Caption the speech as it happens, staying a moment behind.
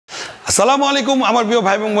আসসালামু আলাইকুম আমার প্রিয়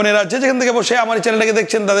ভাই এবং বোনেরা, যেখান থেকে বসে আমার চ্যানেলটাকে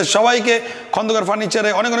দেখছেন তাদের সবাইকে খন্দকার ফার্নিচারে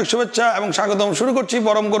অনেক অনেক শুভেচ্ছা এবং স্বাগতম। শুরু করছি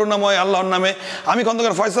পরম করুণাময় আল্লাহর নামে। আমি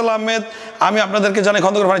খন্দকার ফয়সাল আহমেদ। আমি আপনাদেরকে জানাই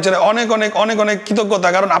খন্দকার ফার্নিচারে অনেক অনেক অনেক অনেক কৃতজ্ঞতা,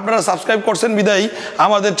 কারণ আপনারা সাবস্ক্রাইব করছেন বিদায়ী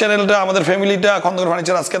আমাদের চ্যানেলটা, আমাদের ফ্যামিলিটা খন্দকার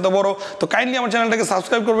ফার্নিচার আজকে এত বড়। তো কাইন্ডলি আমার চ্যানেলটাকে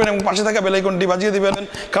সাবস্ক্রাইব করবেন এবং পাশে থাকা বেল আইকনটি বাজিয়ে দিবেন,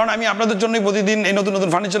 কারণ আমি আপনাদের জন্যই প্রতিদিন এই নতুন নতুন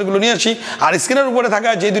ফার্নিচারগুলো নিয়ে আসি। আর স্ক্রিনের উপরে থাকা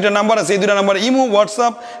যে দুইটা নাম্বার আছে, এই দুইটা নাম্বার ইমো,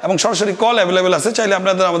 হোয়াটসঅ্যাপ এবং সরাসরি কল অ্যাভেলেবেল আছে। চাইলে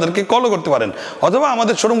আপনারা আমাদেরকে কলও করতে পারেন, অথবা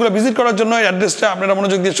আমাদের শোরুমগুলো ভিজিট করার জন্য এই অ্যাড্রেসটা আপনারা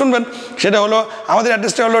মনোযোগ দিয়ে শুনবেন। সেটা হলো, আমাদের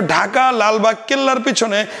অ্যাড্রেসটা হলো ঢাকা লালবাগ কেল্লার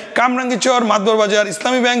পিছনে কামরাঙ্গি চর, মাতবর বাজার,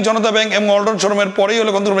 ইসলামী ব্যাংক, জনতা ব্যাংক এবং অলরন শোরুমের পরেই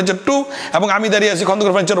হলো খন্দকার ফার্নিচার 2, এবং আমি দাঁড়িয়ে আছি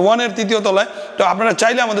খন্দকার ফার্নিচার 1-এর 3য় তলায়। তো আপনারা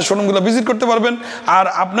চাইলে আমাদের শোরুমগুলো ভিজিট করতে পারবেন। আর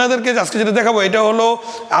আপনাদেরকে আজকে যেটা দেখাবো, এটা হলো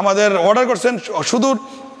আমাদের অর্ডার করছেন সুদূর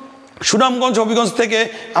সুনামগঞ্জ, হবিগঞ্জ থেকে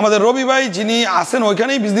আমাদের রবি ভাই, যিনি আসেন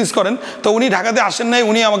ওইখানেই বিজনেস করেন। তো উনি ঢাকাতে আসেন নাই,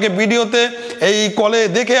 উনি আমাকে ভিডিওতে এই কলে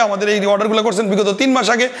দেখে আমাদের এই অর্ডারগুলো করছেন বিগত 3 মাস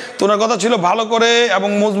আগে। তো ওনার কথা ছিল ভালো করে এবং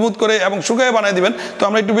মজবুত করে এবং শুকিয়ে বানিয়ে দিবেন। তো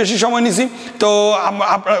আমরা একটু বেশি সময় নিছি। তো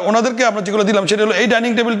ওনাদেরকে আমরা যেগুলো দিলাম সেটা হলো এই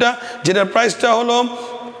ডাইনিং টেবিলটা, যেটার প্রাইসটা হলো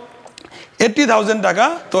 80,000 টাকা।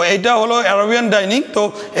 তো এইটা হলো অ্যারাবিয়ান ডাইনিং। তো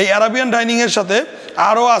এই অ্যারাবিয়ান ডাইনিংয়ের সাথে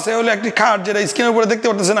আরও আছে হলো একটি খাট, যেটা স্ক্রিনের উপরে দেখতে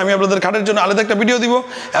পাচ্ছেন। আমি আপনাদের খাটের জন্য আলাদা একটা ভিডিও দিব।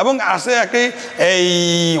 এবং আছে একটি এই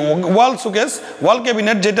ওয়াল শোকেস, ওয়াল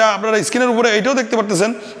ক্যাবিনেট, যেটা আপনারা স্ক্রিনের উপরে এইটাও দেখতে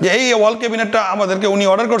পাচ্ছেন যে এই ওয়াল ক্যাবিনেটটা আমাদেরকে উনি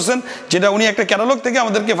অর্ডার করছেন, যেটা উনি একটা ক্যাটালগ থেকে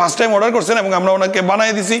আমাদেরকে ফার্স্ট টাইম অর্ডার করছেন এবং আমরা ওনাকে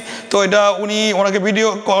বানিয়ে দিছি। তো এটা ওনাকে ভিডিও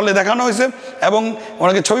কলে দেখানো হয়েছে এবং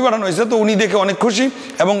ওনাকে ছবি পাঠানো হয়েছে। তো উনি দেখে অনেক খুশি।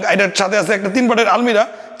 এবং এটার সাথে আছে একটা 3 পাটের আলমিরা।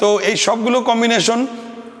 তো এই সবগুলো কম্বিনেশন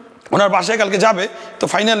ওনার বাসায় কালকে যাবে। তো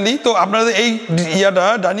ফাইনালি তো আপনাদের এই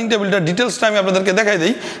ডাইনিং টেবিলটা ডিটেলসটা আমি আপনাদেরকে দেখাই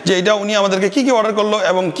দিই, যে এটা উনি আমাদেরকে কী কী অর্ডার করলো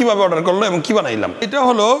এবং কীভাবে অর্ডার করলো এবং কী বানাইলাম। এটা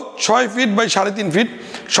হলো 6 ফিট বাই 3.5 ফিট,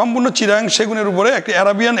 সম্পূর্ণ চিরাং সেগুনের উপরে একটা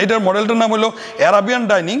অ্যারাবিয়ান, এটার মডেলটার নাম হলো অ্যারাবিয়ান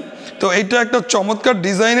ডাইনিং। তো এইটা একটা চমৎকার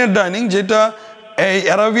ডিজাইনের ডাইনিং, যেটা এই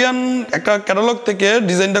অ্যারাবিয়ান একটা ক্যাটালগ থেকে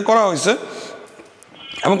ডিজাইনটা করা হয়েছে।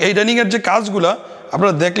 এবং এই ডাইনিংয়ের যে কাজগুলা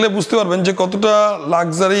আপনারা দেখলে বুঝতে পারবেন যে কতটা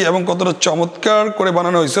লাক্সারি এবং কতটা চমৎকার করে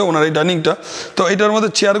বানানো হয়েছে ওনার এই ডাইনিংটা। তো এইটার মধ্যে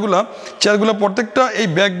চেয়ারগুলো প্রত্যেকটা এই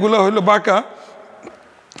ব্যাগগুলো হলো বাঁকা,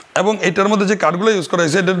 এবং এটার মধ্যে যে কাঠগুলো ইউজ করা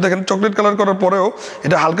হয়েছে, এটা দেখেন চকলেট কালার করার পরেও,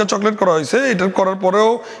 এটা হালকা চকলেট করা হয়েছে। এটা করার পরেও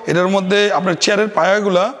এটার মধ্যে আপনার চেয়ারের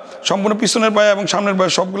পায়াগুলা সম্পূর্ণ পিছনের পায়া এবং সামনের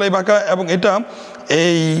পায়া সবগুলোই বাঁকা। এবং এটা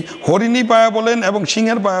এই হরিণী পায়া বলেন এবং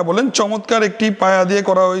সিংহের পায়া বলেন, চমৎকার একটি পায়া দিয়ে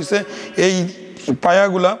করা হয়েছে এই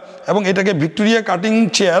পায়াগুলা। এবং এটাকে ভিক্টোরিয়া কাটিং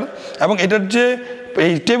চেয়ার, এবং এটার যে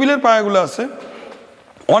এই টেবিলের পায়াগুলো আছে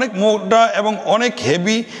অনেক মোটা এবং অনেক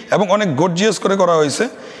হেভি এবং অনেক গর্জিয়াস করে করা হয়েছে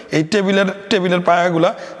এই টেবিলের পায়াগুলা,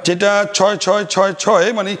 যেটা 6x6x6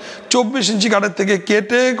 মানে 24 ইঞ্চি কাঠের থেকে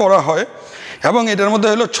কেটে করা হয়। এবং এটার মধ্যে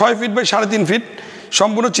হলো 6 ফিট বাই 3.5 ফিট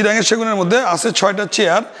সম্পূর্ণ চিরাঙের সেগুনের মধ্যে আছে 6টা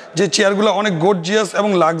চেয়ার, যে চেয়ারগুলো অনেক গর্জিয়াস এবং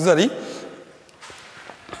লাক্সারি।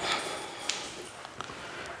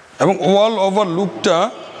 এবং ওয়াল ওভার লুকটা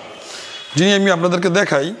যিনি আমি আপনাদেরকে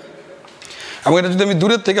দেখাই, এবং এটা যদি আমি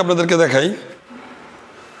দূরের থেকে আপনাদেরকে দেখাই,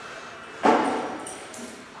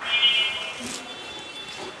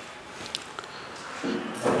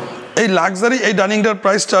 এই লাক্সারি এই ডাইনিংটার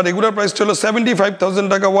প্রাইসটা, রেগুলার প্রাইসটা হলো 75,000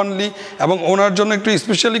 টাকা ওয়ানলি, এবং ওনার জন্য একটু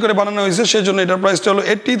স্পেশালি করে বানানো হয়েছে, সেজন্য এটার প্রাইসটা হলো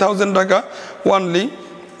 80,000 টাকা ওয়ানলি।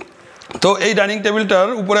 তো এই ডাইনিং টেবিলটার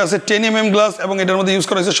উপরে আছে 10 গ্লাস, এবং এটার মধ্যে ইউজ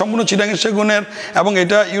করা হয়েছে সম্পূর্ণ চিটাঙের সেগুনের, এবং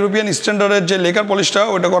এটা ইউরোপিয়ান স্ট্যান্ডার্ডের যে লেকার পলিশটা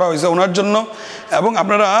ওটা করা হয়েছে ওনার জন্য। এবং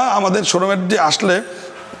আপনারা আমাদের শোরুমের যে আসলে,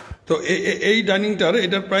 তো এই ডাইনিংটার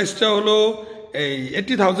এটার প্রাইসটা হলো এই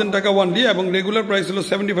 80,000 টাকা ওয়ানলি, এবং রেগুলার প্রাইস হলো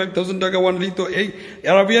 75,000 টাকা ওয়ানলি। তো এই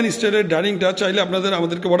অ্যারাবিয়ান স্টাইলের ডাইনিংটা চাইলে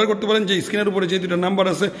আমাদেরকে অর্ডার করতে পারেন। যে স্ক্রিনের উপরে যে দুটো নাম্বার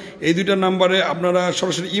আছে, এই দুইটা নাম্বারে আপনারা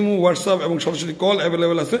সরাসরি ইমো, হোয়াটসঅ্যাপ এবং সরাসরি কল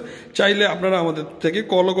অ্যাভেলেবেল আছে। চাইলে আপনারা আমাদের থেকে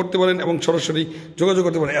কলও করতে পারেন এবং সরাসরি যোগাযোগ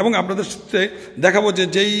করতে পারেন। এবং আপনাদের সাথে দেখাবো যে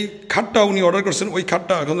যেই খাটটা উনি অর্ডার করছেন ওই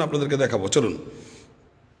খাটটা এখন আপনাদেরকে দেখাবো, চলুন।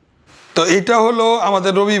 তো এইটা হলো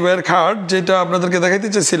আমাদের রবি ভাইয়ের খাট, যেটা আপনাদেরকে দেখাইতে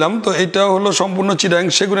চেয়েছিলাম। তো এইটা হলো সম্পূর্ণ চিরাং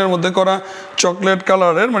সেগুনের মধ্যে করা, চকলেট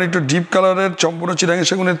কালারের মানে একটু ডিপ কালারের, সম্পূর্ণ চিরাং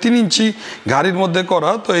সেগুনের 3 ইঞ্চি ঘাড়ির মধ্যে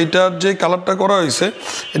করা। তো এইটার যে কালারটা করা হয়েছে,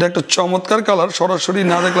 এটা একটা চমৎকার কালার, সরাসরি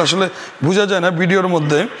না দেখলে আসলে বোঝা যায় না ভিডিওর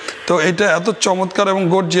মধ্যে। তো এটা এত চমৎকার এবং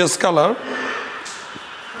গর্জিয়াস কালার,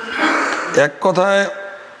 এক কথায়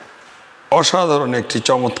অসাধারণ একটি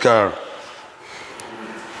চমৎকার।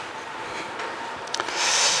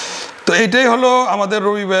 তো এইটাই হলো আমাদের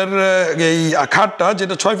রবিবার এই খাটটা,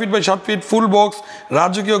 যেটা 6 feet by 7 feet full box,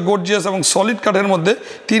 রাজকীয় গর্জিয়াস এবং সলিড কাঠের মধ্যে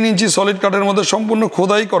 3 ইঞ্চি সলিড কাঠের মধ্যে সম্পূর্ণ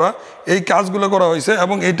খোদাই করা এই কাজগুলো করা হয়েছে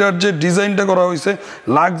এবং এটার যে ডিজাইনটা করা হয়েছে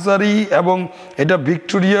লাক্সারি এবং এটা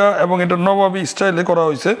ভিক্টোরিয়া এবং এটা নবাবী স্টাইলে করা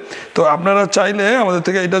হয়েছে। তো আপনারা চাইলে আমাদের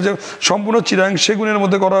থেকে এটা যে সম্পূর্ণ চিরাং সেগুনের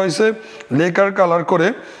মধ্যে করা হয়েছে লেকার কালার করে।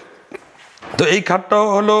 তো এই খাটটাও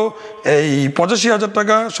হলো এই 85,000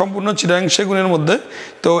 টাকা সম্পূর্ণ চিরাং সেগুনের মধ্যে।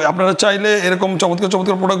 তো আপনারা চাইলে এরকম চমৎকার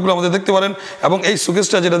চমৎকার প্রোডাক্টগুলো আমাদের দেখতে পারেন। এবং এই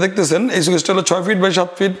সুকেসটা যেটা দেখতেছেন এই সুকেসটা হলো 6 ফিট বাই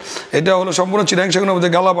 7 ফিট, এটা হলো সম্পূর্ণ চিরাং সেগুনের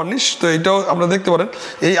মধ্যে গালা বার্নিশ। তো এটাও আপনারা দেখতে পারেন।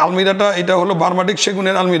 এই আলমিরাটা এটা হলো বার্মাটিক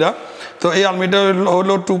সেগুনের আলমিরা। তো এই আলমিরাটা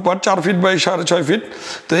হলো 2 পার্ট 4 ফিট বাই 6.5 ফিট।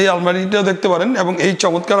 তো এই আলমারিটাও দেখতে পারেন। এবং এই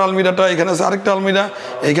চমৎকার আলমিরাটা এখানে আছে আরেকটা আলমিরা,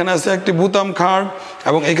 এখানে আছে একটি বুতাম খাট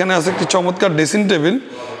এবং এখানে আছে একটি চমৎকার ড্রেসিং টেবিল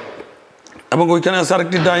এবং ওইখানে আছে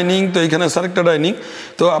আরেকটি ডাইনিং। তো এইখানে আছে আরেকটা ডাইনিং।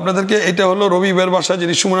 তো আপনাদেরকে এটা হলো রবিবার বাসা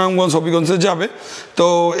যিনি সুনামগঞ্জ হবিগঞ্জে যাবে। তো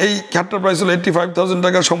এই খাটটার প্রাইস হলো 85,000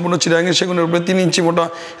 টাকা সম্পূর্ণ চিরাঙের সেগুনের উপরে 3 ইঞ্চি মোটা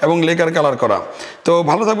এবং লেকার কালার করা। তো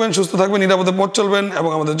ভালো থাকবেন, সুস্থ থাকবেন, নিরাপদে পথ চলবেন এবং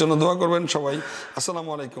আমাদের জন্য দোয়া করবেন সবাই। আসসালামু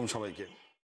আলাইকুম সবাইকে।